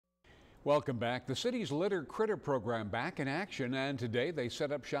Welcome back. The city's Litter Critter program back in action, and today they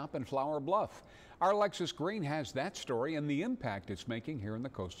set up shop in Flower Bluff. Our Alexis Green has that story and the impact it's making here in the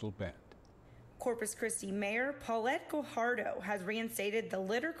Coastal Bend. Corpus Christi Mayor Paulette Guajardo has reinstated the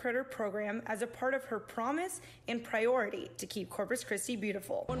Litter Critter program as a part of her promise and priority to keep Corpus Christi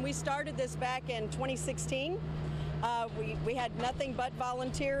beautiful. When we started this back in 2016, we had nothing but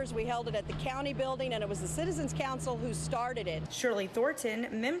volunteers. We held it at the county building, and it was the Citizens Council who started it. Shirley Thornton,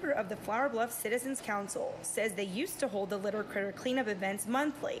 member of the Flower Bluff Citizens Council, says they used to hold the Litter Critter cleanup events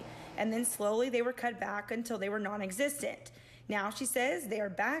monthly, and then slowly they were cut back until they were non-existent. Now, she says, they are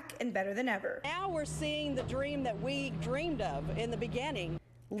back and better than ever. Now we're seeing the dream that we dreamed of in the beginning.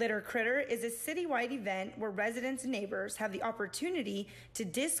 Litter Critter is a citywide event where residents and neighbors have the opportunity to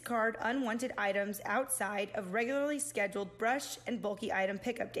discard unwanted items outside of regularly scheduled brush and bulky item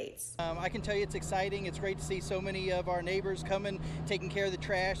pickup dates. I can tell you it's exciting. It's great to see so many of our neighbors coming, taking care of the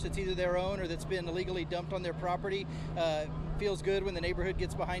trash that's either their own or that's been illegally dumped on their property. Feels good when the neighborhood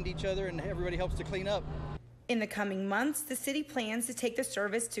gets behind each other and everybody helps to clean up. In the coming months, the city plans to take the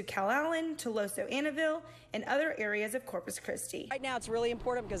service to Calallen, Toloso Annaville, and other areas of Corpus Christi. Right now it's really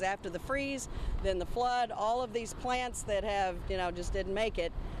important because after the freeze, then the flood, all of these plants that have, just didn't make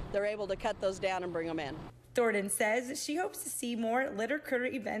it, they're able to cut those down and bring them in. Thornton says she hopes to see more Litter Critter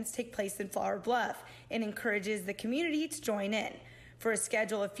events take place in Flower Bluff and encourages the community to join in. For a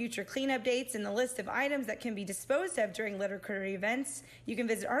schedule of future cleanup dates and the list of items that can be disposed of during Litter Critter events, you can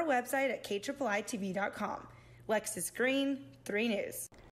visit our website at KIIITV.com. Alexis Green, 3 News.